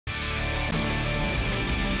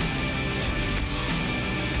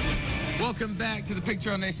Welcome back to the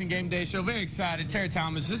Picture on Nation Game Day Show. Very excited. Terry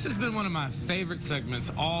Thomas, this has been one of my favorite segments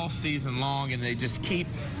all season long, and they just keep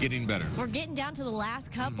getting better. We're getting down to the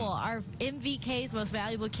last couple. Our MVK's most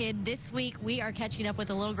valuable kid. This week, we are catching up with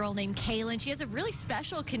a little girl named Kaylyn. She has a really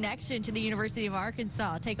special connection to the University of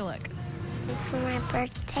Arkansas. Take a look. For my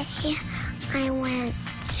birthday, I went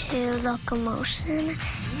to Locomotion,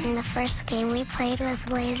 and the first game we played was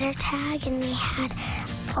laser tag, and we had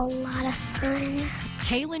a lot of fun.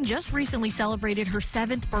 Kaylyn just recently celebrated her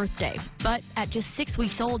 7th birthday, but at just 6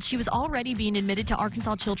 weeks old, she was already being admitted to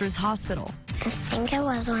Arkansas Children's Hospital. I think it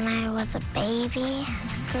was when I was a baby,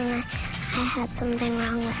 and I had something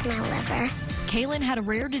wrong with my liver. Kaylyn had a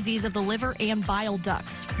rare disease of the liver and bile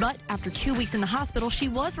ducts, but after 2 weeks in the hospital, she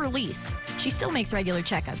was released. She still makes regular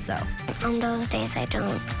checkups, though. On those days, I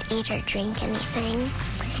don't eat or drink anything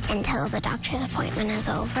until the doctor's appointment is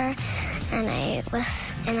over. And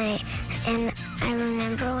I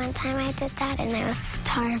remember one time I did that, and I was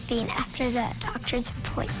starving after the doctor's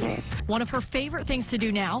appointment. One of her favorite things to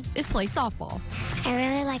do now is play softball. I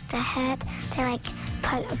really like the head. They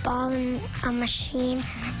put a ball in a machine,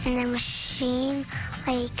 and the machine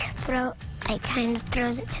kind of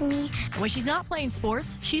throws it to me. When she's not playing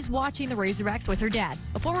sports, she's watching the Razorbacks with her dad,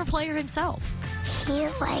 a former player himself. He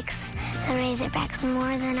likes the Razorbacks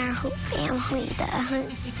more than our whole family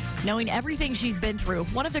does. Knowing everything she's been through,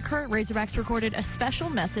 one of the current Razorbacks recorded a special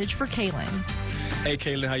message for Kaylyn. Hey,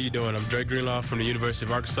 Kaylyn, how you doing? I'm Drake Greenlaw from the University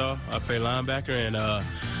of Arkansas. I play linebacker, and I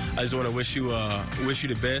just want to wish you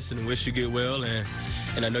the best and wish you get well.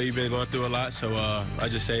 And I know you've been going through a lot, so I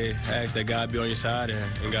just ask that God be on your side,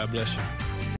 and God bless you.